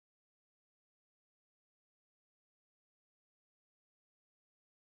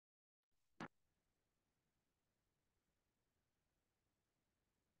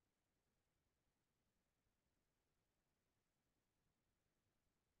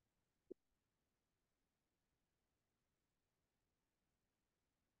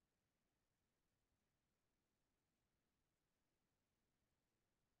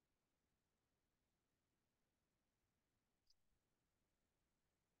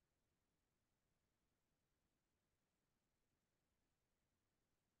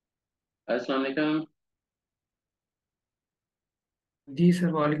अस्सलाम वालेकुम। जी सर,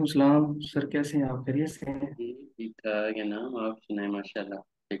 वालेकुम सलाम। सर कैसे हैं आप? खैरियत से हैं? जी, ठीक ठाक है नाम। आप सुनाए? माशाल्लाह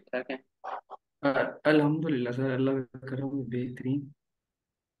ठीक ठाक है। अल्हम्दुलिल्लाह सर, अल्लाह का करम है, बेहतरीन।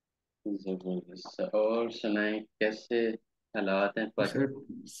 जबरदस्त। और सुनाए कैसे हालात हैं सर सर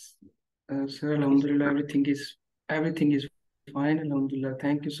पाकिस्तान? अल्हम्दुलिल्लाह, एवरीथिंग इज फाइन, अल्हम्दुलिल्लाह।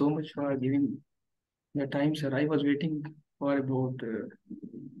 Thank you so much for giving the time sir. I was waiting for about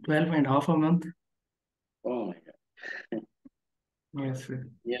 12 and half a month. Oh my God. Yes sir.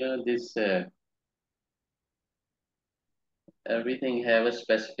 this everything have a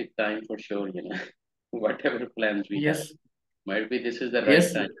specific time for sure, whatever plans we have. Yes. Might be this is the right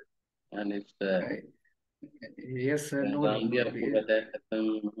Yes. time, and it's I- yes sir, no Ramadan doubt, भी no doubt. आपको पता है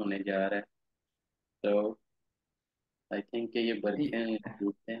खत्म होने जा रहा है। तो आई थिंक ये बरकें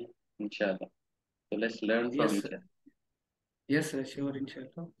टूटते हैं इंशाल्लाह। So let's learn from Yes each sir. other. Yes sir, sure,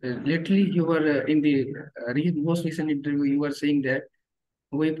 inshallah. Lately you were in the most recent interview, you were saying that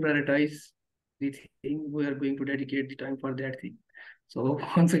we prioritize the thing, we are going to dedicate the time for that thing. So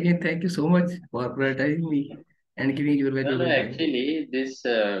once again, thank you so much for prioritizing me and giving your No, no, valuable time. actually,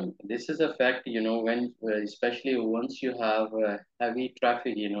 this is a fact, when especially once you have heavy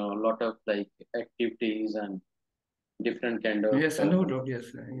traffic, a lot of like activities and different kind of Yes, no doubt.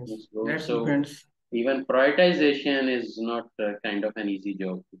 Yes, yes. business roles. That So depends. even prioritization is not kind of an easy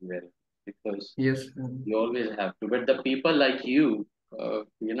job to do very because Yes, you always have to. But the people like you,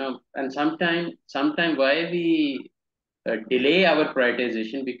 and sometime why we delay our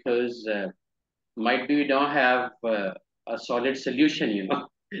prioritization because might be we don't have a solid solution,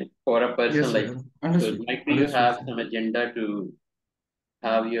 for a person yes, like sir. because Understood. might be you Understood, have sir. some agenda to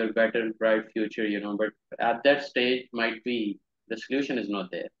have your better bright future, but at that stage might be the solution is not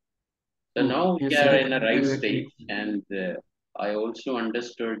there. So now we Yes, sir. are in a right Exactly. stage, and I also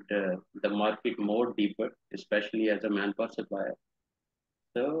understood the market more deeper, especially as a manpower supplier.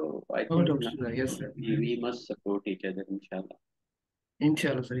 So I No think doubt, now sir. Yes, sir. we must support each other, inshallah.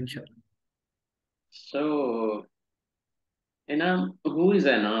 Inshallah, sir. Inshallah. So, who is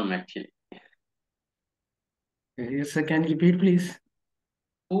Anam actually? Yes, sir. Can you repeat, please?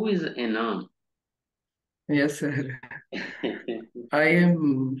 Who is Anam? Yes, sir. I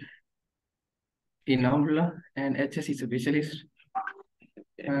am Inamullah, an HSC specialist.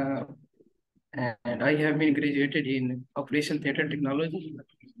 Okay. Uh, and I have been graduated in Operation Theatre Technology.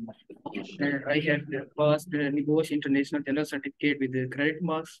 Mashallah. And I have passed the NIBOSH International General Certificate with the credit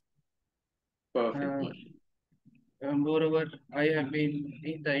marks. Perfect. Uh, Mashallah. Moreover, I have been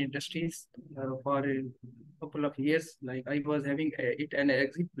in the industries for a couple of years. Like I was having an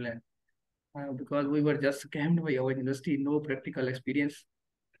exit plan because we were just scammed by our industry, no practical experience.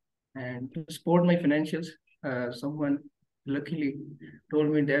 And to support my financials, someone luckily told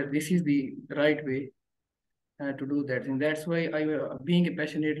me that this is the right way to do that. And that's why being a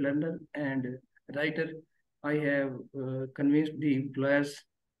passionate learner and writer, I have convinced the employers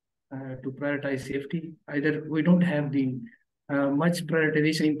to prioritize safety. Either we don't have the much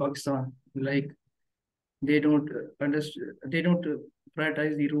prioritization in Pakistan, like they don't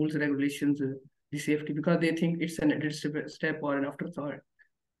prioritize the rules, regulations, the safety because they think it's an added step or an afterthought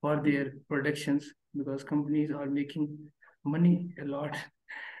for their productions because companies are making money a lot.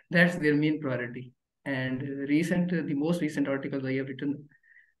 That's their main priority. And the most recent articles I have written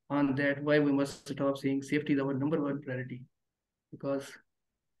on that why we must stop saying safety is our number one priority because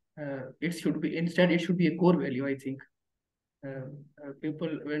it should be instead it should be a core value. I think people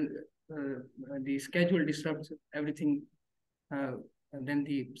when the schedule disrupts everything, uh, and then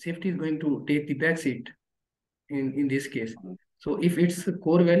the safety is going to take the back seat in this case. So if it's a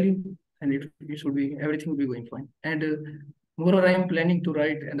core value, and it should be everything will be going fine. And moreover, I am planning to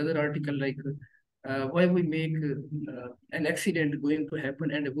write another article like why we make an accident going to happen,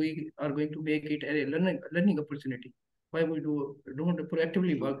 and we are going to make it a learning opportunity. Why we don't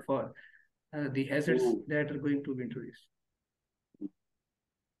proactively work for the hazards Ooh. that are going to be introduced.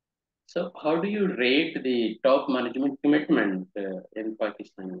 So, how do you rate the top management commitment in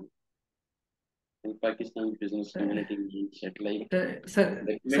Pakistan business Uh, community mindset, like sir,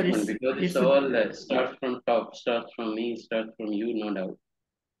 the sir, commitment? Because it's it's all starts from top, starts from me, starts from you, no doubt.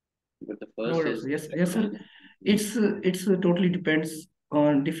 But the no first doubt, is sir. Yes, top yes, sir. management. It's totally depends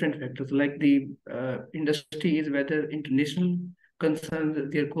on different factors. Like the industry is whether international concerns,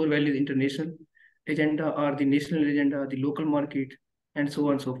 their core value is international agenda or the national agenda, the local market, and so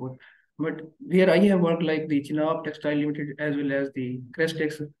on and so forth. But where I have worked, like the Chinab Textile Limited as well as the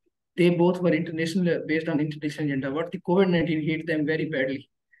Crestex, they both were international based on international agenda. What the COVID-19 hit them very badly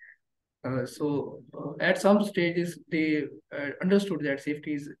At some stages, they understood that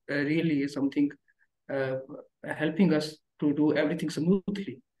safety is really something uh, helping us to do everything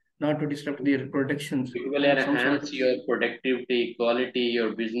smoothly, not to disrupt their productions It will and some sort. enhance your productivity, quality,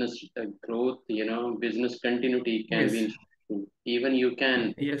 your business growth, business continuity can be Yes, ensured. Even you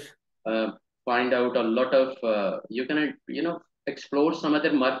can yes, uh, find out a lot of, you can, explore some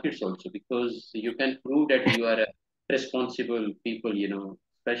other markets also because you can prove that you are a responsible people,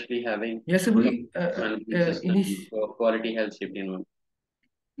 especially having yes. a We management system for quality, health, safety, and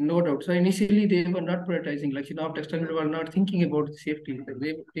No doubt. So initially they were not prioritizing, like textile were not thinking about safety.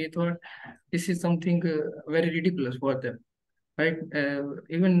 Like, they thought this is something very ridiculous for them, right?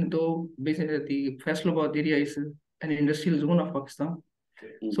 Even though basically the Faisalabad area is an industrial zone of Pakistan,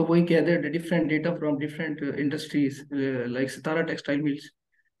 so we gathered different data from different industries like Sitara textile mills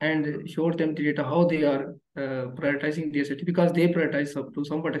and showed them the data how they are prioritizing their safety because they prioritize up to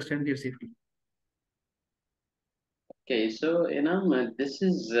somewhat extent their safety. Okay, so this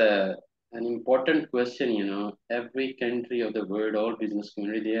is an important question. Every country of the world, all business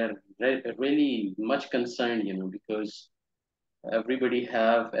community, they are really much concerned. Because every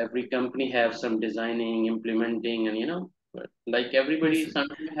company have some designing, implementing, and like everybody Yes,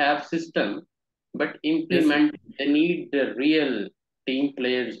 sometimes have system, but yes, sir. implement they need the real team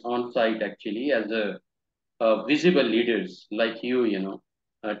players on site actually as a visible leaders like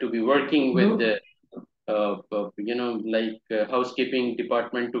to be working with No, the housekeeping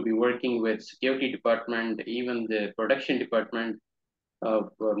department to be working with security department, even the production department,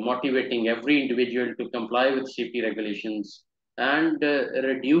 motivating every individual to comply with safety regulations and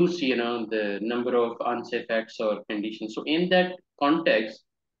reduce, the number of unsafe acts or conditions. So in that context,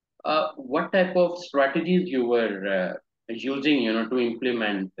 what type of strategies you were using, to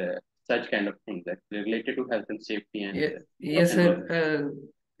implement such kind of things that related to health and safety and yeah, work yes, sir. environment?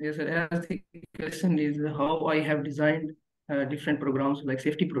 Yes, sir. As the question is how I have designed different programs like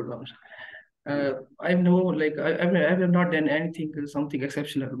safety programs. I know, like I have not done anything, something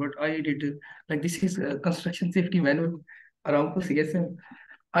exceptional, but I did like this is construction safety manual around CSM.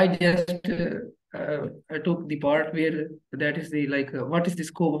 I just I took the part where that is the what is the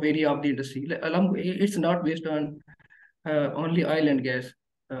scope of area of the industry. It's not based on only oil and gas.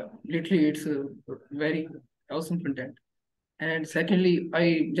 Literally, it's very awesome content. And secondly,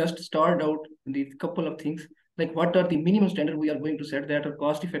 I just started out the couple of things like what are the minimum standard we are going to set that are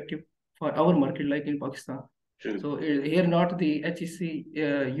cost effective for our market, like in Pakistan. True. So here, not the HEC,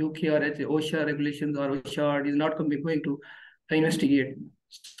 UK or OSHA regulations or OSHA is not going to investigate.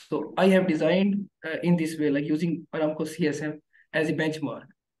 So I have designed in this way, like using Aramco CSM as a benchmark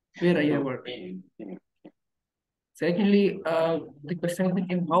where I have worked. Okay. Secondly, the question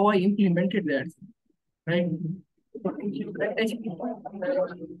is how I implemented that, right?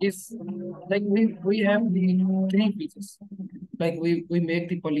 Is like we have the three pieces. Like we make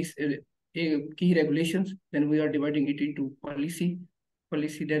the policy key regulations, then we are dividing it into policy,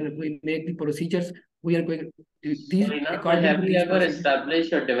 then we make the procedures. We are going So, these according have to you these ever procedures.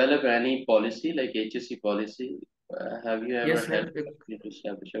 established or developed any policy like HSC policy? Have you ever Yes, helped sir. the company to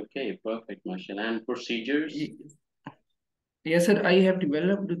establish? Okay, perfect, Marshall. And procedures? Yes, sir. I have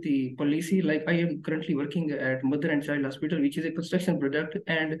developed the policy. Like I am currently working at Mother and Child Hospital, which is a construction product,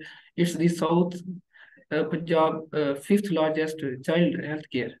 and it's the South Punjab fifth largest child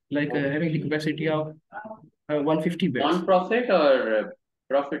healthcare, having the capacity of 150 beds. Non-profit or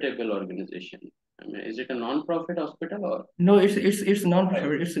profitable organization? I mean, is it a non-profit hospital or? No, it's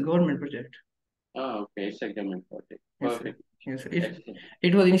non-profit. It's a government project. Oh, okay, it's a government project. Yes, sir. Perfect. Yes, sir. Excellent.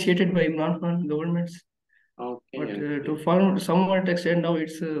 It was initiated by non-profit governments, Okay, but to okay. form somewhat extent now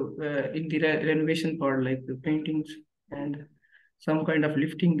it's in the renovation part, like the paintings and some kind of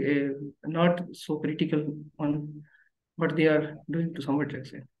lifting, not so critical one, but they are doing to somewhat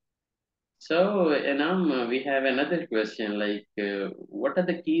extent. So, Enam, we have another question like, what are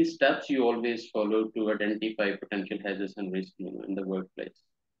the key steps you always follow to identify potential hazards and risks, in the workplace?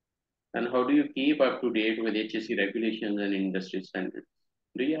 And how do you keep up to date with HSE regulations and industry standards?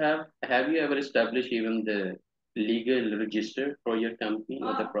 Have you ever established even the legal register for your company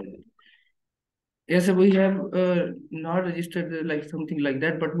or the project? Yes, sir, we have not registered like something like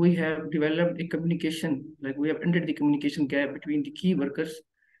that, but we have developed a communication, like we have ended the communication gap between the key workers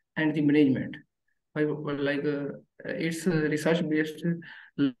and the management. It's research based,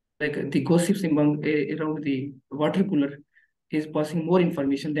 like the gossips around the water cooler is passing more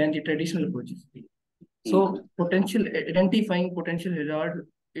information than the traditional approaches. Mm. So potential identifying potential hazard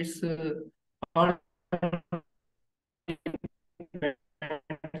is hard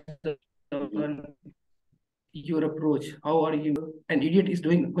Mhm. your approach. How are you? An idiot is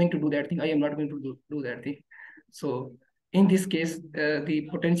going to do that thing. I am not going to do that thing. So in this case, the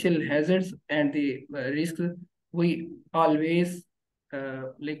potential hazards and the risks, we always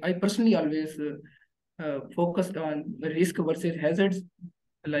like I personally always focused on risk versus hazards.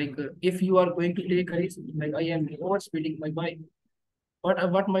 Like if you are going to take a risk, like I am over speeding my bike,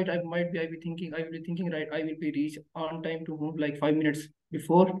 what might be I be thinking? I will be thinking, right, I will be reach on time to home like 5 minutes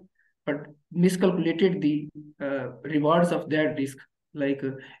before, but miscalculated the rewards of that risk. Like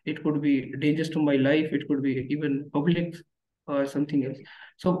it could be dangerous to my life, it could be even public or something else.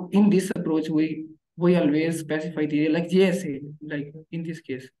 So in this approach, we always specify the like JSA, like in this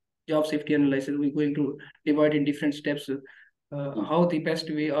case, job safety analysis. We're going to divide in different steps. How the best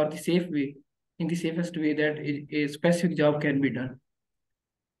way or the safe way, in the safest way that a specific job can be done.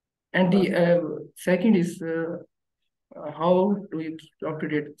 And the second is how do we keep up to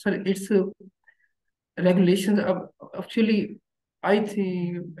date? So it's regulations. Actually, I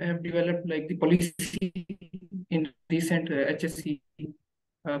think have developed like the policy in recent HSC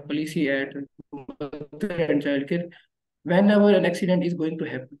policy at mother and child care. Whenever an accident is going to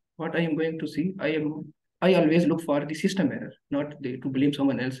happen, what I am going to see, I always look for the system error, not to blame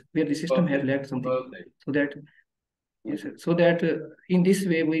someone else, where the system has Perfect. lacked something, Perfect. so that Yeah. yes, sir. So that in this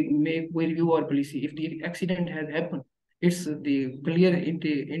way we review our policy. If the accident has happened, it's the clear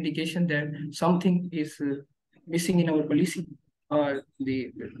indication that something is missing in our policy, or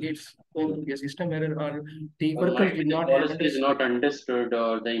the it's going to be a system error, or the Or workers might be did the not have policy is understood. not understood,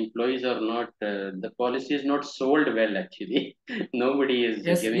 or the employees are not, the policy is not sold well, actually. Nobody is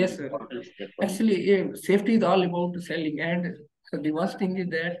Yes, giving yes, sir. importance to the policy. Actually, safety is all about selling, and the worst thing is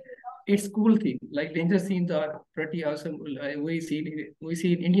that it's cool thing. Like danger scenes are pretty awesome. We see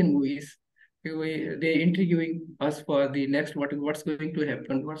in Indian movies. They interviewing us for the next what's going to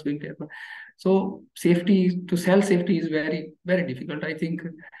happen, what's going to happen. So safety to sell safety is very very difficult. I think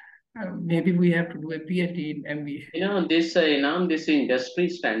maybe we have to do a PhD in MBA. This industry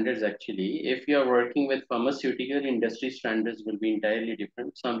standards, actually, if you are working with pharmaceutical industry, standards will be entirely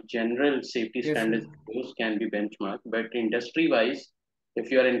different. Some general safety Yes, sir. standards, those can be benchmarked, but industry wise, if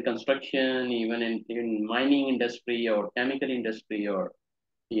you are in construction, even in mining industry or chemical industry, or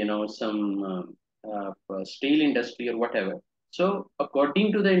some steel industry or whatever. So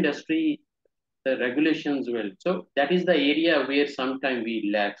according to the industry, the regulations will. So that is the area where sometimes we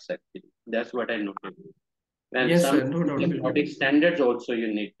lax, actually. That's what I noticed. And Yes, some sir. No doubt. audit standards also you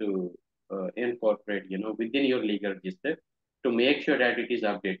need to incorporate, within your legal register, to make sure that it is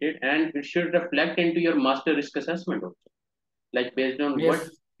updated, and it should reflect into your master risk assessment also. Like based on what Yes.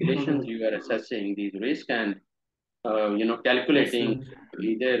 No regulations doubt. you are assessing these risks, and Yes, calculating sir.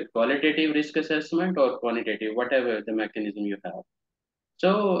 either qualitative risk assessment or quantitative, whatever the mechanism you have.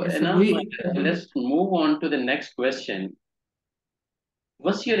 So Yes, sir. now We. let's move on to the next question.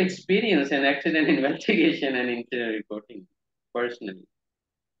 What's your experience in accident investigation and incident reporting personally?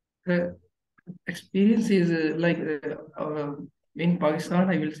 Uh, experience is in Pakistan,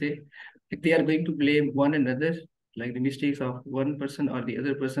 I will say, if they are going to blame one another, like the mistakes of one person or the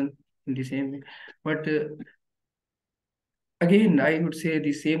other person in the same way. But again, I would say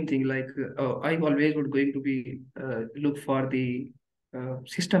the same thing. Like I always would going to be look for the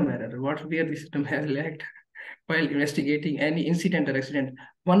system error, what where the system has lacked while investigating any incident or accident.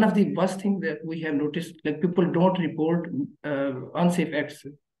 One of the worst things that we have noticed, like people don't report unsafe acts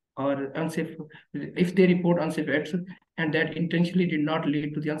or unsafe, if they report unsafe acts and that intentionally did not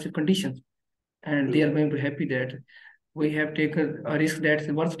lead to the unsafe conditions, and they True. are going to happy that we have taken a risk that's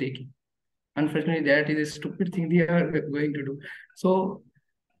worth taking. Unfortunately, that is a stupid thing they are going to do. So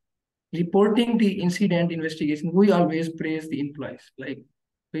reporting the incident investigation, we always praise the employees. Like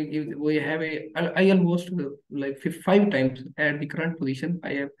we have I almost like 5 times at the current position.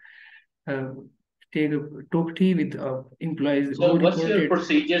 I have uh, take took tea with employees So who what's your reported.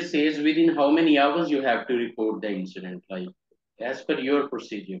 procedure says within how many hours you have to report the incident, like as per your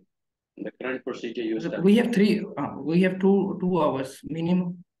procedure, the current procedure you We established? have two hours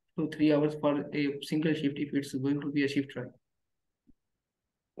minimum to 3 hours for a single shift if it's going to be a shift right.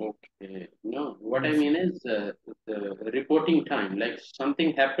 Okay. No, what I Yes. mean is the reporting time, like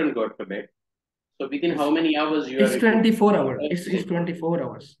something happened, God forbid. So within how Yes. many hours you are It's reporting? 24 hours. It's 24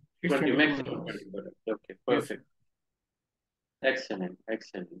 hours. It's 20, 24 maximum hours. 24 hours. Okay, Yes. perfect. Excellent,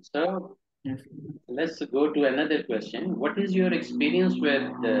 excellent. So Yes. let's go to another question. What is your experience with,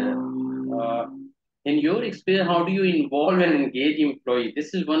 in your experience, how do you involve and engage employee?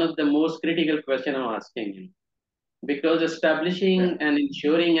 This is one of the most critical question I'm asking you. Because establishing and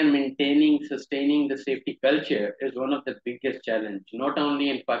ensuring and maintaining, sustaining the safety culture is one of the biggest challenge, not only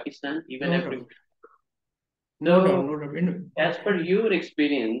in Pakistan, even No everywhere. doubt. No doubt, So, no doubt. as per your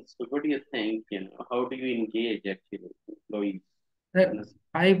experience, what do you think? How do you engage actually employees? That in a-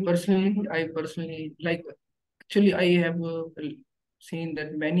 I personally like. Actually, I have seen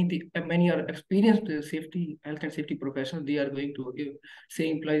that many are experienced safety, health and safety professionals. They are going to say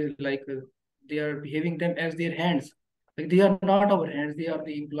employees like they are behaving them as their hands. Like they are not our hands. They are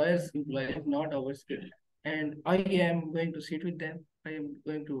the employers, not ours. And I am going to sit with them. I am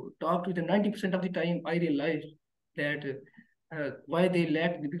going to talk to them. 90% of the time, I realized that why they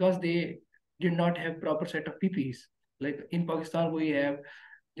lacked because they did not have proper set of PPEs. Like in Pakistan, we have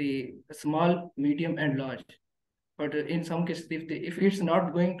the small, medium, and large. But in some cases, if it's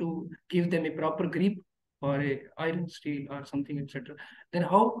not going to give them a proper grip or a iron steel or something, etc., then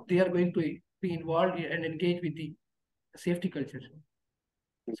how they are going to be involved and engage with the safety culture?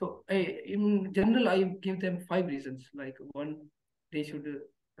 So in general, I give them five reasons. Like one, they should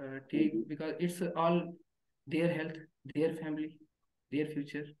Mhm. take because it's all their health, their family, their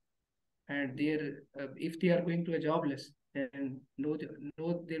future, and their if they are going to a jobless, then no,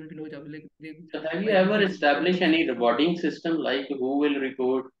 there will be no job. Like So, have you I give ever the example established of any rewarding system like who will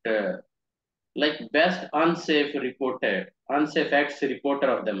report, like best unsafe acts reporter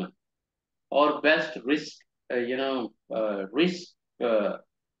of the month, or best risk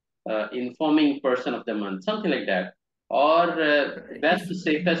uh, informing person of the month, something like that, or best it's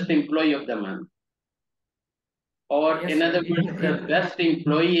safest employee of the month, or yes, in sir. other words, the best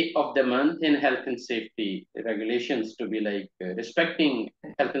employee of the month in health and safety regulations to be like respecting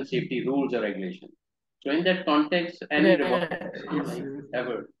health and safety rules or regulations. So, in that context, any rewarding system Yes, like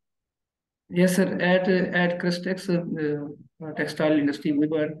ever? yes, sir. At Cristex textile industry,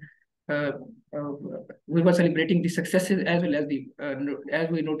 uh, uh, we were celebrating the successes as well as the as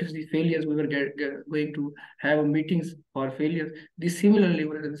we noticed the failures. We were going to have meetings for failures. This similarly,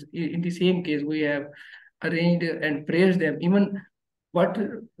 in the same case, we have arranged and praised them. Even what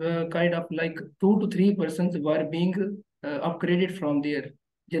kind of like 2 to 3 persons were being upgraded from their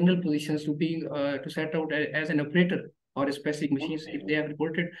general positions to being to set out as an operator or specific machines if Okay. they have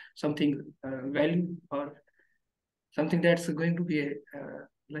reported something value or something that's going to be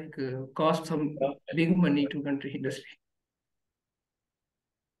cost some Perfect. big money to country industry.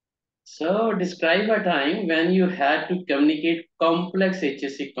 So, describe a time when you had to communicate complex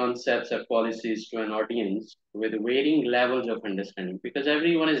HSC concepts or policies to an audience with varying levels of understanding because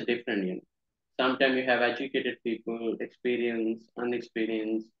everyone is different. Sometimes you have educated people, experienced,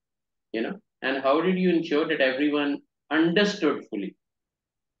 unexperienced. And how did you ensure that everyone understood fully?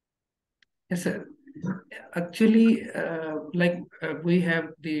 Yes, sir. Actually, we have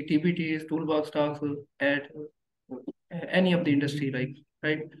the TBTs, toolbox talks at any of the industry, like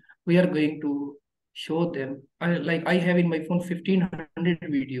right. We are going to show them. I have in my phone 1,500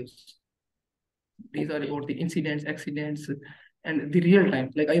 videos. These are Okay. about the incidents, accidents, and the real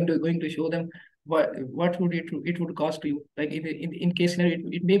time. Like I am going to show them what would it would cost you. Like in case scenario,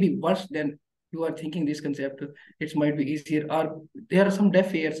 it may be worse than you are thinking this concept. It might be easier. Or there are some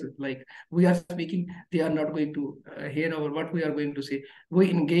deaf ears. Like we are speaking, they are not going to hear our what we are going to say. We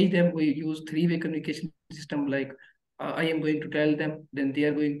engage them. We use three-way communication system. Like I am going to tell them, then they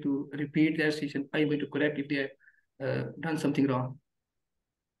are going to repeat their session. I am going to correct if they have done something wrong.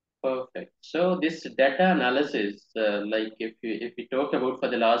 Perfect. So this data analysis, like if we talk about for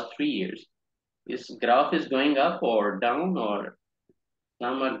the last 3 years, is graph is going up or down, or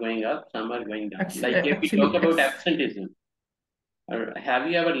some are going up, some are going down. Actually, Like if we talk actually, about absenteeism, or have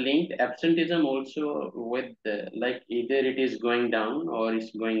you ever linked absenteeism also with like either it is going down or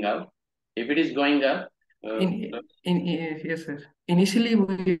it's going up? If it is going up, uh, in yes, sir. Initially,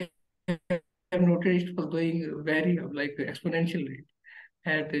 we have noticed it was going very like exponential rate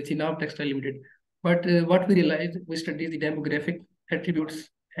at Chinab Textile Limited. But what we realized, we studied the demographic attributes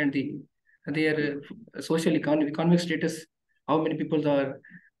and their social economic status, how many people are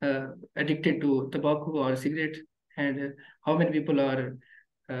addicted to tobacco or cigarette, and how many people are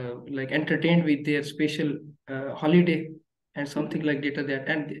like entertained with their special holiday and something like data that.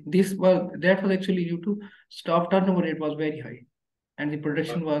 And that was actually due to staff turnover rate was very high and the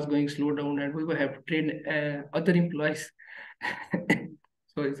production was going slow down and we will have to train other employees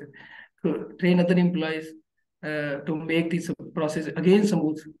sorry sir, to train other employees to make this process again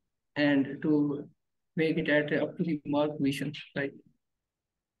smooth and to make it at up to the mark vision like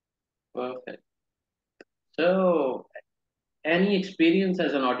perfect. So any experience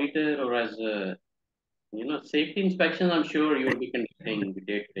as an auditor or as a safety inspection, I'm sure you'll be conducting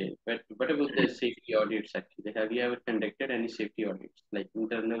day to day. But what about the safety audits actually? Have you ever conducted any safety audits, like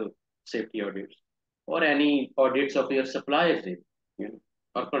internal safety audits, or any audits of your suppliers,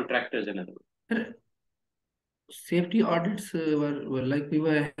 or contractors in other words? safety audits were like we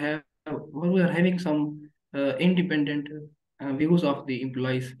were having some independent views of the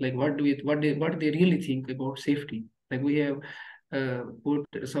employees, like what they really think about safety. Like we have put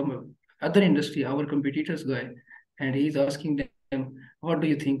some other industry, our competitors guy, and he's asking them, what do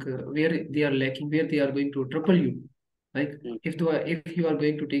you think, where they are lacking, where they are going to trouble you, like mm, if you are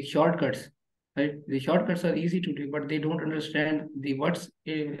going to take shortcuts, right? The shortcuts are easy to take, but they don't understand the what's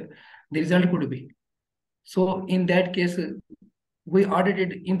the result could be. So in that case, we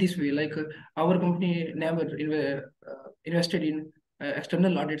audited in this way. Like our company never invested in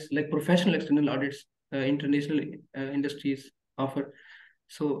external audits, like professional external audits, international industries offer.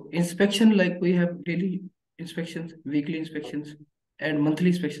 So inspection, like we have daily inspections, weekly inspections, and monthly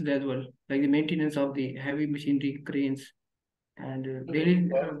inspections as well, like the maintenance of the heavy machinery, cranes, and okay, daily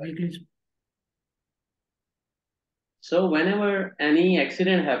perfect. weekly. So whenever any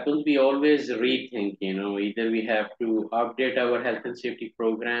accident happens, we always rethink, either we have to update our health and safety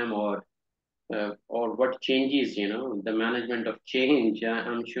program or what changes, the management of change.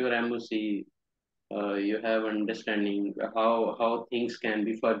 I'm sure MOC, you have understanding how things can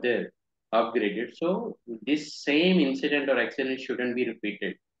be further upgraded. So this same incident or accident shouldn't be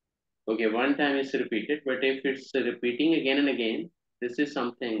repeated. Okay, one time it's repeated, but if it's repeating again and again, this is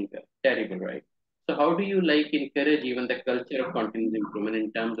something terrible, right? So how do you like encourage even the culture of continuous improvement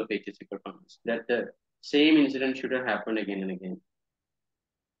in terms of HSC performance? That the same incident shouldn't happen again and again.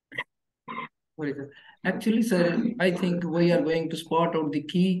 Very good. Actually, sir, I think we are going to spot out the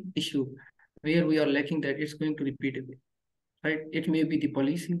key issue where we are lacking, that it's going to repeat again, right? It may be the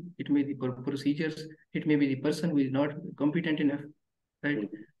policy, it may be the procedures, it may be the person who is not competent enough, right? Mhm.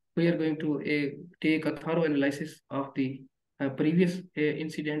 We are going to take a thorough analysis of the previous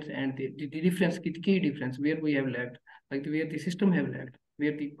incidents and the difference, the key difference where we have lagged, like where the system have lagged,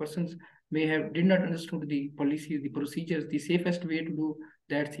 where the persons may have did not understand the policy, the procedures, the safest way to do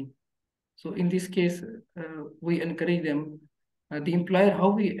that thing. So in this case, we encourage them, the employer, how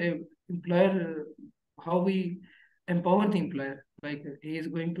we empower the employer, like he is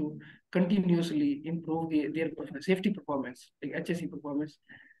going to continuously improve their safety performance, like HSE performance.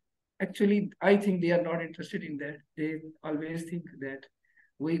 Actually, I think they are not interested in that. They always think that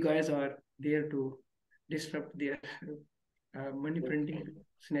we guys are there to disrupt their money printing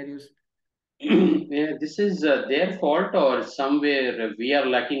scenarios. Yeah, this is their fault or somewhere we are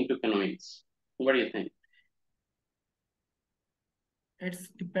lacking to convince. What do you think? It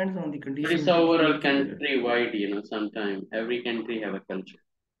depends on the But it's condition. overall country-wide, sometimes every country have a culture.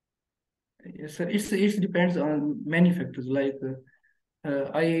 Yes, sir. It depends on many factors. Like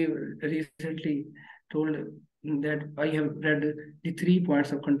I recently told that I have read the 3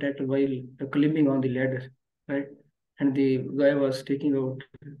 points of contact while climbing on the ladder, right? And the guy was taking out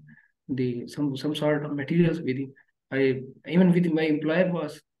the some sort of materials with him. I even with my employer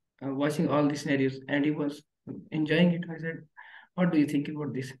was watching all the scenarios, and he was enjoying it. I said, "What do you think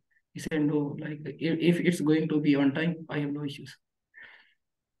about this?" He said, "No, like if it's going to be on time, I have no issues."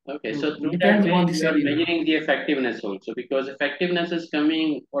 Okay, So so through that depends way, on the you are scenario. measuring the effectiveness also because effectiveness is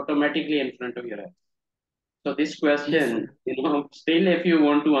coming automatically in front of your eyes. So this Yes, question, sir. still if you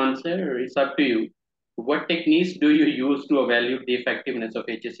want to answer, it's up to you. What techniques do you use to evaluate the effectiveness of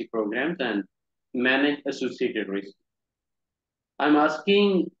HSC programs and manage associated risk? I'm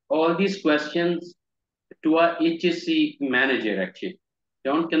asking all these questions to a HSC manager actually.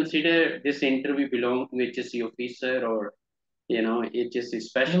 Don't consider this interview belong to HSC officer or HSC No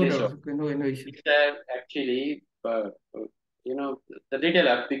specialist. doubt, no issues. These are actually you know the little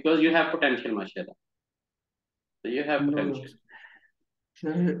up because you have potential, mashallah. So you have No potential. doubt.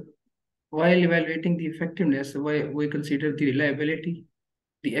 Sir, while evaluating the effectiveness, we consider the reliability,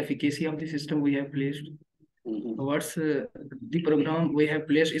 the efficacy of the system we have placed. Mhm. What's the program we have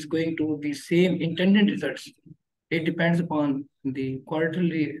placed is going to be same intended results. It depends upon the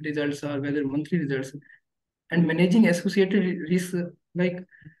quarterly results or whether monthly results. And managing associated risks, like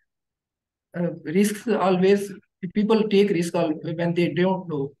risks always, people take risk when they don't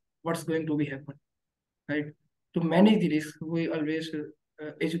know what's going to be happen, right? To manage the risk, we always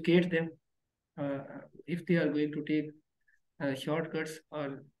educate them uh, if they are going to take shortcuts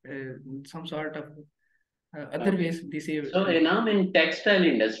or some sort of other Okay. ways. They say, So now in textile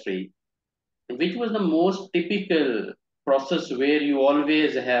industry, which was the most typical process where you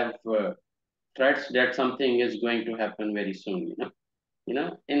always have threats that something is going to happen very soon?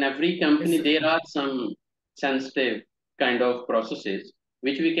 In every yes, company sir. there are some sensitive kind of processes,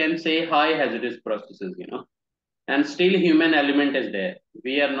 which we can say high hazardous processes. And still human element is there.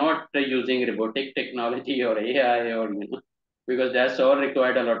 We are not using robotic technology or AI or because that's all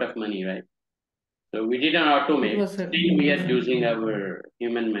required a lot of money, right? So we didn't It automate. was Still, we are using our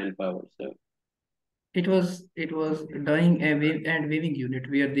human manpower. So it was dyeing and weaving unit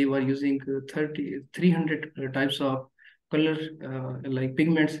where they were using 300 types of color like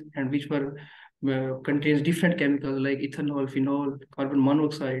pigments, and which were contains different chemicals like ethanol, phenol, carbon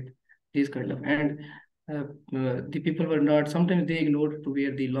monoxide, these kind of. And the people were not, sometimes they ignored to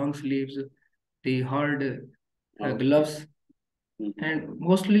wear the long sleeves, the hard okay. gloves. Mhm. And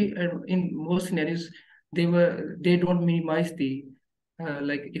mostly in most scenarios they don't minimize the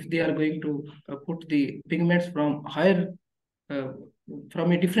like if they are going to put the pigments from higher uh,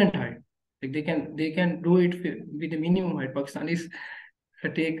 from a different height, like they can do it with the minimum height. Pakistanis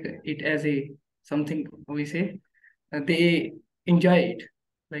take it as a something we say, they enjoy it,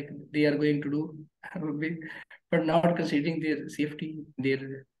 like they are going to do but not considering their safety,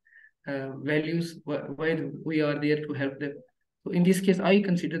 their values, why we are there to help them. So in this case, I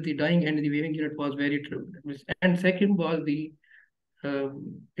consider the dyeing and the weaving unit was very true. And second was the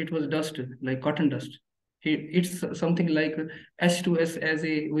it was dust, like cotton dust. It's something like H2S as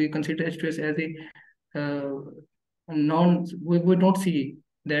a, we consider H2S as a non, we don't see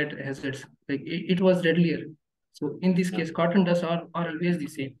that hazards. Like it was deadlier. So in this case, cotton dust are always the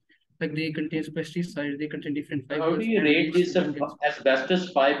same. Like they contain pesticides, they contain different So how do fibers, you and rate which this one gets. asbestos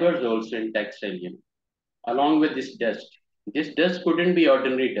fibers also in textile, along with this dust? This dust couldn't be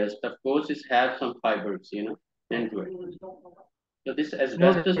ordinary dust. Of course, it has some fibers, into it. So this No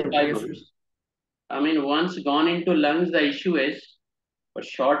asbestos doubt, yes. fibers, I mean, once gone into lungs, the issue is, for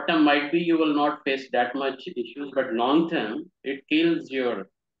short term might be you will not face that much issues, but long term it kills your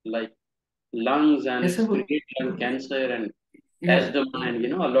like lungs and Yes, sir. it's create lung cancer and Yeah, asthma and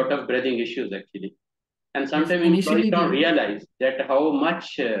a lot of breathing issues actually. And yes. sometimes employees Initially, don't the realize that how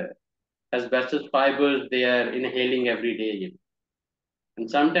much asbestos fibers they are inhaling every day. And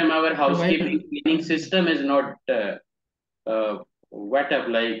sometimes our while housekeeping cleaning system is not wet up,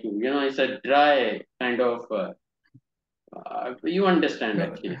 like it's a dry kind of. You understand no,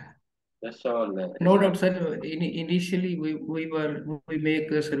 actually. That's all is no doubt, happening. sir. Initially, we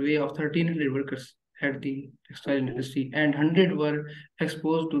make a survey of 1,300 workers at the textile Okay. industry, and 100 were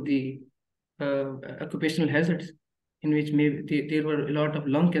exposed to the occupational hazards, in which maybe there were a lot of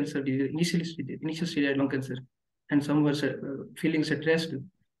lung cancer disease, initial stage lung cancer, and some were feeling stressed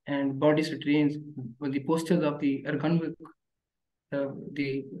and body strains. The postures of the ergonomic,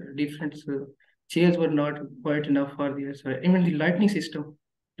 the different chairs were not quite enough for the, so even the lighting system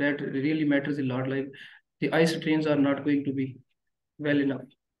that really matters a lot. Like the eye strains are not going to be well enough.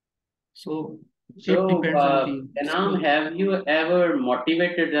 So it So, depends on the Anam, skill. have you ever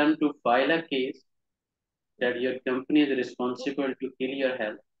motivated them to file a case that your company is responsible to kill your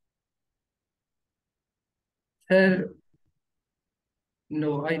health? Sir,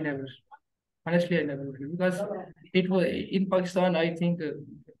 no, I never. Honestly, I never would, because it was in Pakistan. I think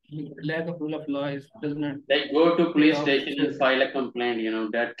lack of rule of law does not Like go to pay police off. station and file a complaint,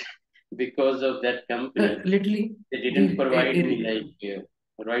 that because of that company, Literally, they didn't the provide me like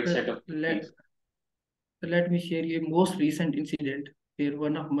right set of let, things. let me share you a most recent incident where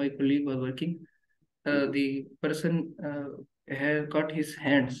one of my colleague was working. Mhm. The person had got his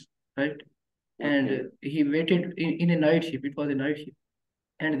hands, right, and Okay. he waited in a night shift. It was a night shift,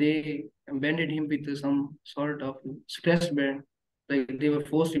 and they banded him with some sort of stress band. Like they were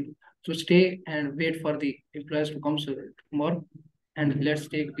forced him to stay and wait for the employees to come tomorrow, and let's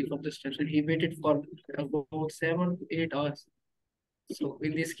take the further steps. And he waited for about 7 to 8 hours. So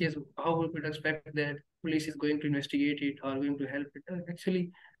in this case, how we could expect that police is going to investigate it or going to help it?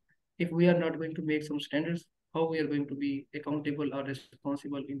 Actually, if we are not going to make some standards, how we are going to be accountable or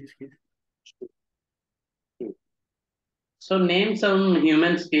responsible in this case? So name some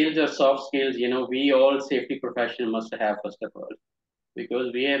human skills or soft skills, we all safety professional must have first of all,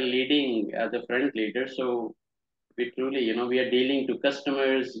 because we are leading as a front leader. So we truly, we are dealing to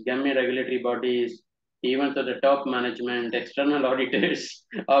customers, government regulatory bodies, even to the top management, external auditors,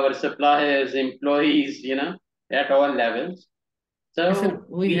 our suppliers, employees, at all levels. Yes, So sir.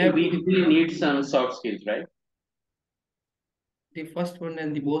 We we, have to we be really need some soft skills, right? the first one,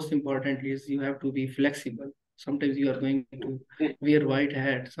 and the most important is you have to be flexible. Sometimes you are going to wear white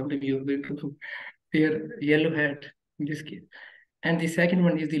hat. Sometimes you are going to wear yellow hat in this case. And the second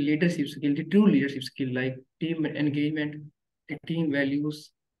one is the leadership skill, the true leadership skill, like team engagement, the team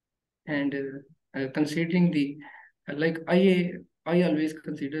values, and considering the like I always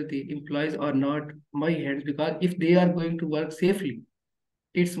consider the employees are not my hands, because if they are going to work safely,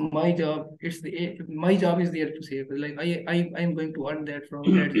 it's my job. It's the my job is there to save. Like I'm going to earn that from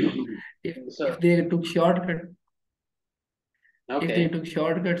that job. If So they took shortcut, If they Okay. took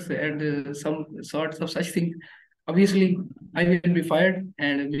shortcuts and some sorts of such things, obviously I will be fired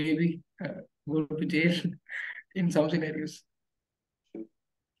and maybe go to jail in some scenarios.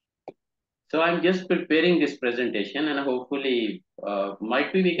 So I'm just preparing this presentation, and hopefully,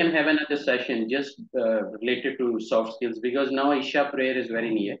 might be we can have another session just related to soft skills, because now Isha prayer is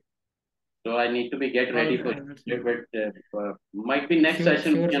very near. So I need to be get All ready for right, it, but might be next sure,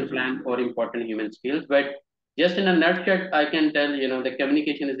 session we sure, can sir. plan for important human skills. But just in a nutshell, I can tell, the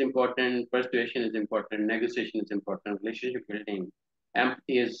communication is important, persuasion is important, negotiation is important, relationship building,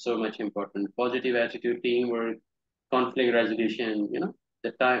 empathy is so much important, positive attitude, teamwork, conflict resolution,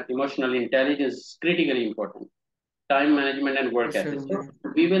 the time, emotional intelligence is critically important, time management and work Yes, sir. ethics.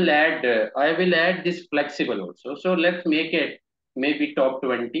 So we will add, I will add this flexible also. So let's make it maybe top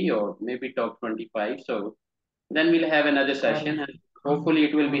 20 or maybe top 25. So then we'll have another All session, right, and hopefully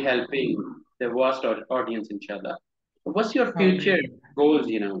it will be helping the vast audience, inshallah. What's your all right. future goals?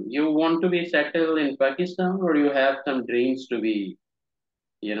 You want to be settled in Pakistan, or you have some dreams to be,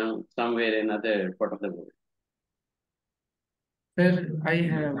 somewhere in other part of the world? Sir, I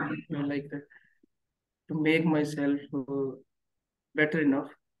have like to make myself better enough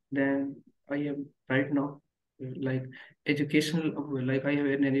than I am right now. Like educational, like I have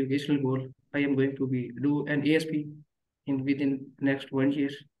an educational goal. I am going to be do an ASP in within next 1 year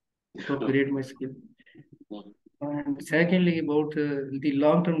to upgrade my skill. And secondly, about the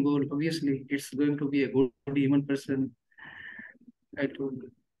long-term goal, obviously, it's going to be a good human person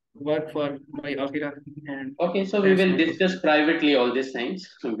to work for my akhirah, and Okay, so we that's will my goal. discuss privately all these things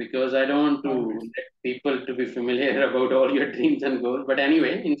because I don't want to All right. let people to be familiar about all your dreams and goals. But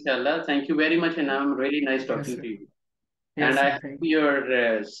anyway, inshallah, thank you very much, and I'm really nice Yes, talking sir. to you. And Yes, I sir. have Thank you.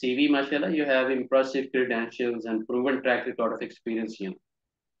 your CV, mashallah. You have impressive credentials and proven track record of experience. So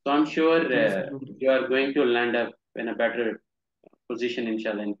I'm sure Yes, sir. you are going to land up in a better position,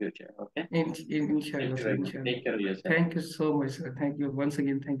 inshallah, in future. Okay. Thank Inshallah, you sir. very much. Inshallah. Take care of yourself. Thank you so much, sir. Thank you once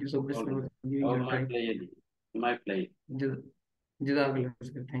again. Thank you so much All the for best. giving Oh, your my time. pleasure. My pleasure. Jazakallah,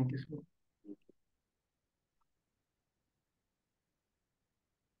 sir. Thank you so much.